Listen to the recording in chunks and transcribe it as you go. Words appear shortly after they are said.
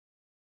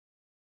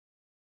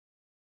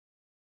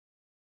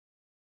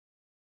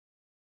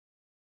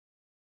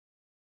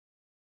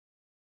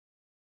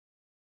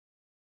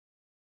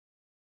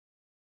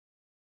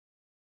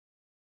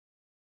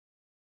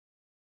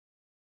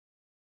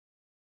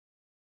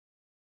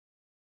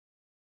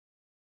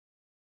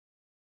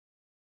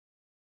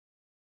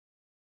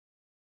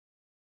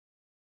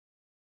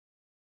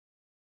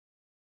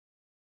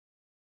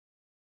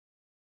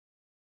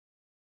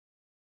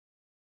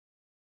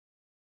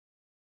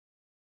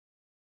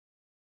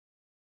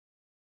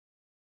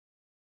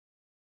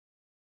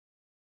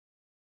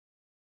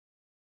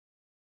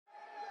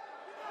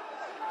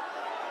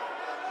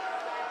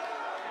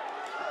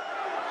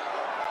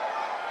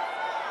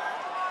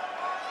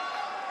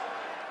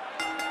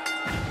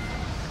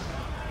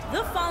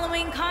The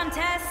following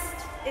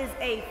contest is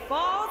a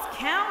Falls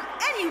Count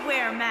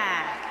Anywhere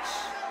match.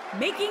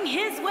 Making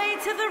his way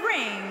to the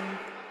ring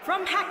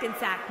from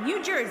Hackensack,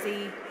 New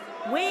Jersey,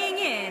 weighing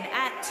in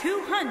at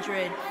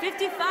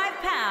 255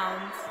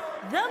 pounds,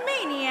 the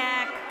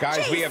Maniac, Guys,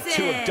 Jason. we have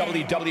two of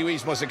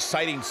WWE's most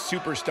exciting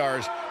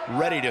superstars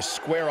ready to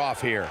square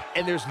off here.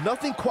 And there's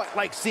nothing quite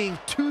like seeing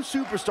two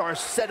superstars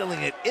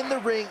settling it in the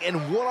ring in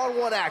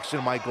one-on-one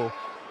action, Michael.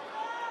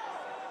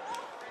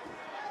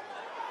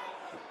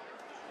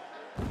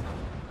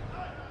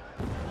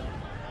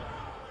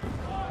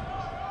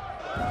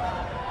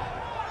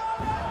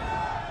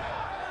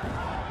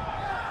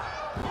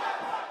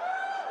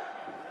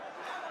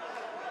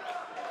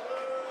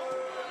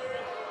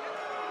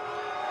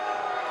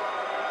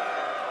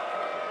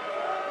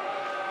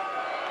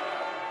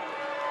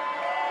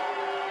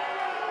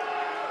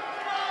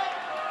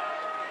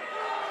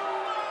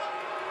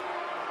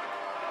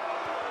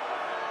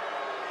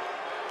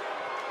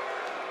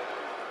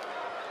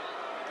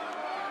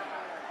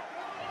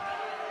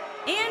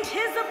 And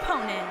his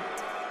opponent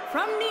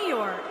from New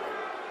York,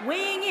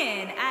 weighing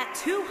in at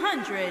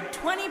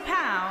 220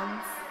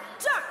 pounds,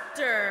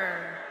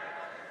 Doctor.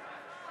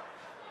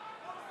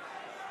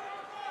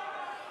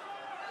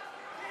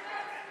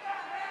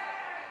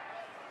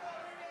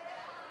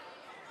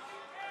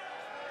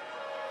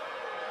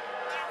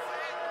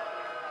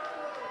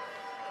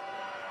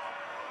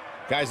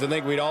 Guys, I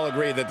think we'd all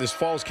agree that this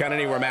Falls Count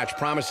Anywhere match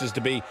promises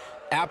to be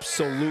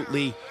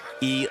absolutely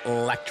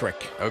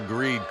electric.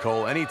 Agreed,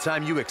 Cole.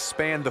 Anytime you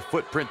expand the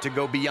footprint to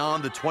go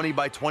beyond the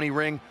 20-by-20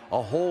 ring,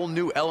 a whole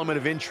new element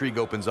of intrigue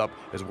opens up,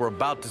 as we're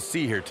about to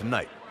see here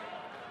tonight.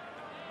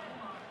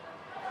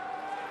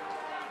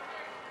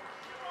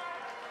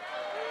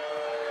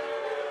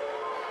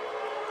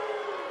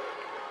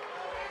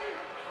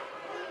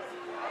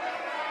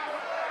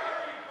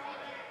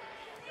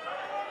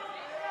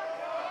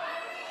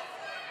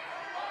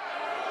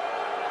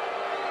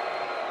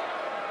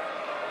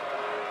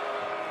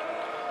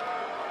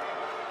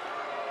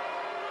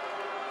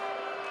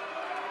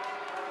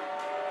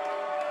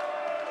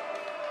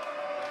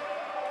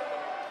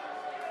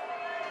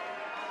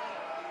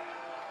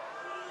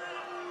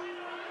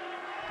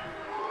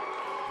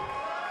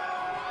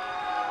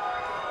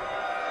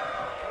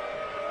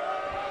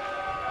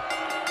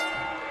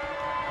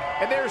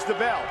 And there's the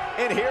bell,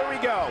 and here we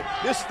go.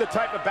 This is the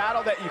type of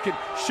battle that you can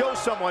show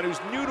someone who's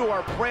new to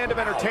our brand of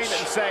entertainment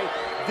and say,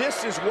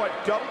 this is what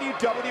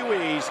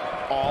WWE's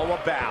all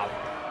about.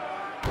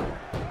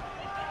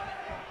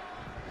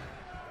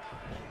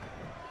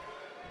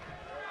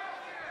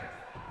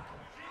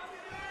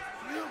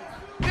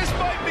 This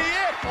might be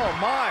it. Oh,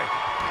 my.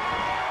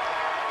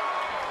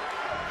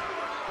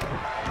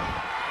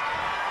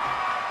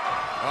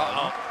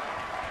 Uh-oh.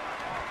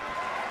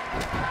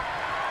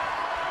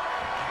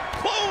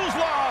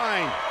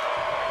 Clothesline!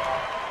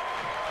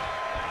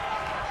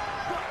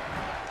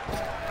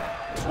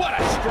 What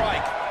a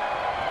strike!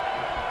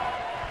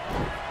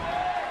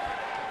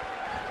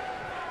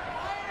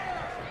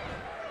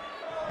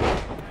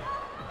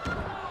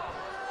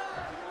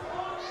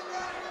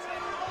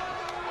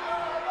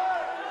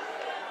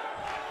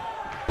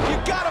 You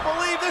gotta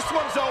believe this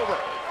one's over.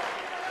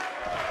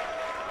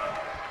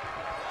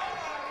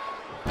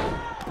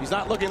 He's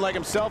not looking like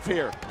himself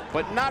here,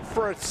 but not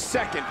for a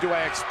second do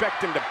I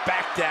expect him to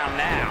back down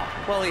now.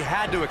 Well, he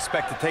had to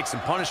expect to take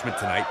some punishment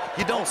tonight.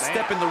 You don't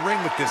step in the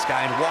ring with this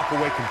guy and walk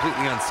away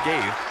completely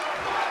unscathed.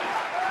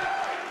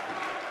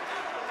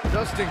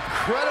 Just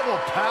incredible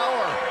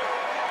power.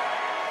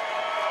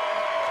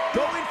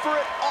 Going for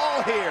it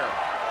all here.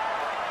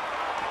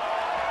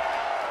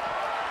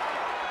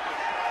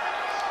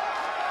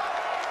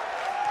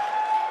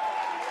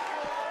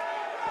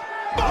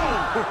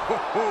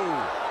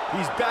 Boom!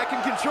 He's back in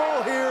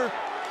control here.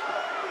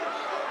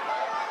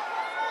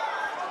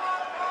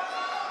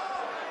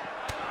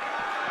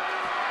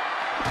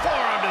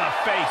 Forearm to the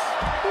face.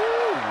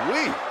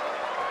 Ooh-wee.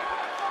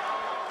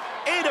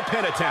 And a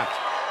pin attempt.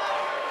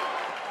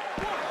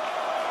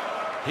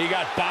 He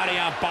got body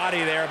on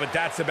body there, but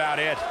that's about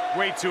it.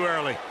 Way too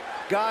early.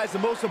 Guys, the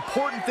most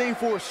important thing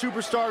for a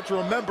superstar to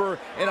remember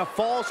in a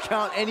Falls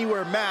Count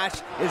Anywhere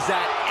match is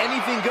that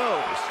anything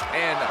goes.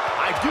 And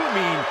I do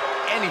mean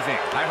anything.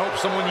 I hope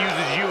someone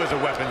uses you as a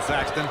weapon,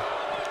 Saxton.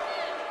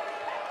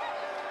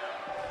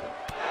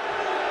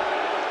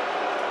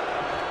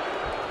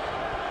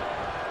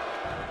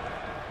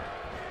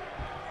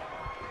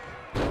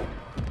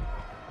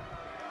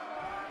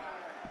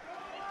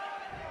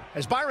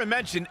 As Byron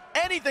mentioned,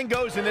 anything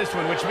goes in this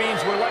one, which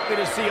means we're likely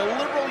to see a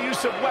liberal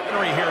use of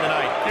weaponry here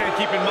tonight. And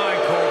keep in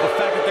mind, Cole, the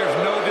fact that there's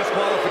no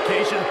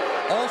disqualification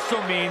also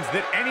means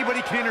that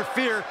anybody can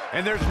interfere,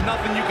 and there's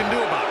nothing you can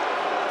do about it.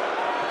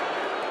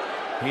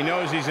 He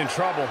knows he's in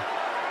trouble.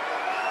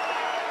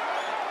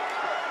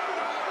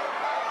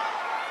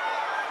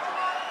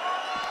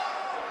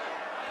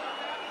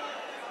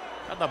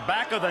 At the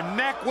back of the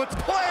neck, what's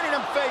Planting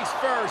him face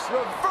first.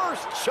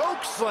 Reverse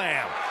choke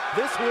slam.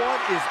 This one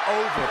is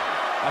over.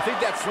 I think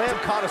that slam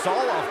caught us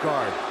all off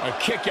guard. A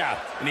kick out,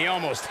 and he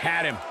almost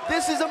had him.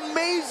 This is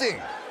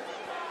amazing.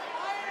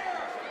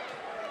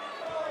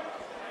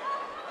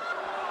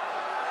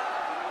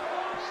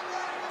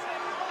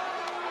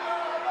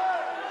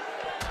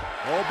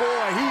 Oh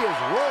boy, he is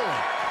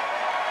rolling.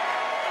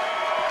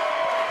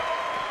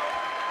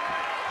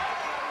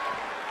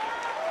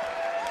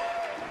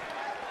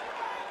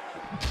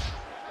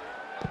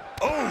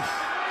 Oh!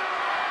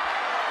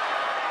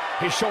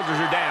 His shoulders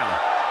are down.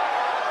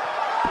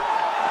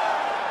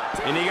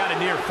 And he got a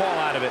near fall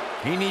out of it.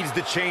 He needs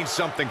to change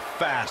something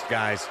fast,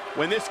 guys.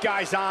 When this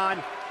guy's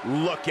on,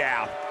 look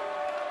out.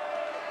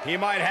 He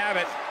might have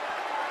it.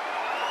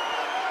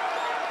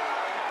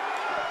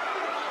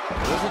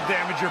 This will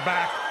damage your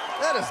back.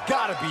 That has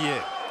got to be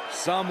it.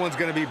 Someone's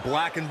going to be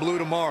black and blue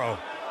tomorrow.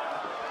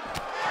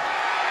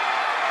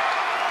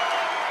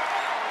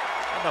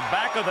 On the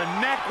back of the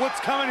neck, what's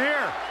coming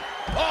here?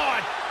 Oh,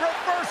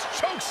 reverse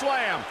choke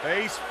slam.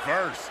 Face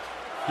first.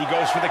 He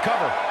goes for the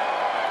cover.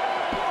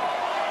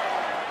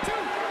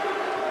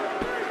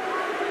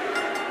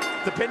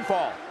 The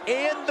pinfall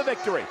and the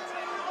victory.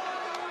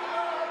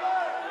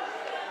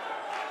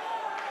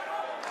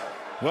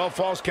 Well,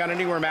 Falls Count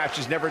Anywhere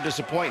matches never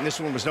disappoint, and this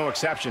one was no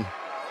exception.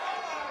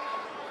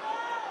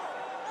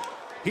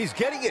 He's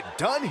getting it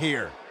done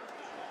here.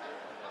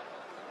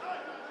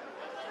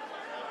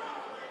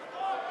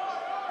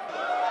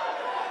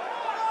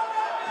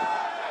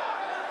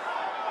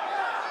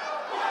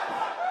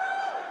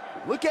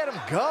 Look at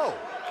him go.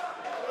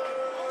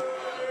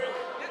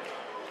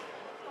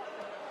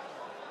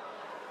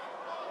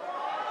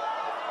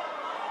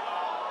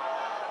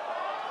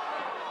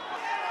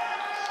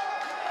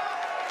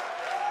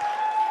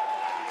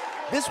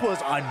 This was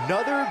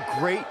another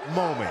great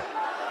moment.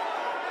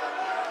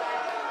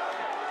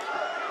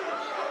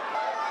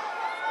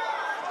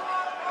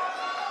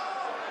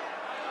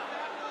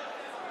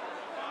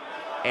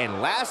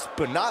 And last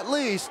but not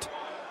least,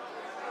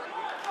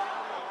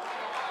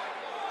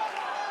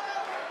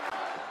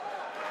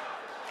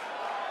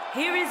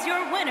 Here is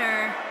your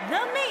winner, the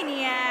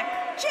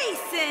Maniac,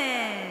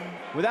 Jason.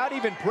 Without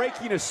even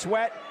breaking a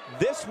sweat,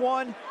 this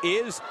one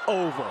is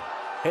over.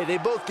 hey, they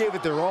both gave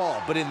it their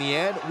all, but in the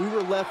end, we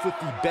were left with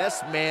the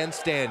best man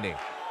standing.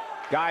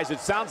 Guys, it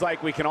sounds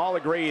like we can all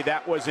agree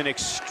that was an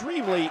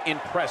extremely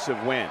impressive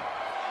win.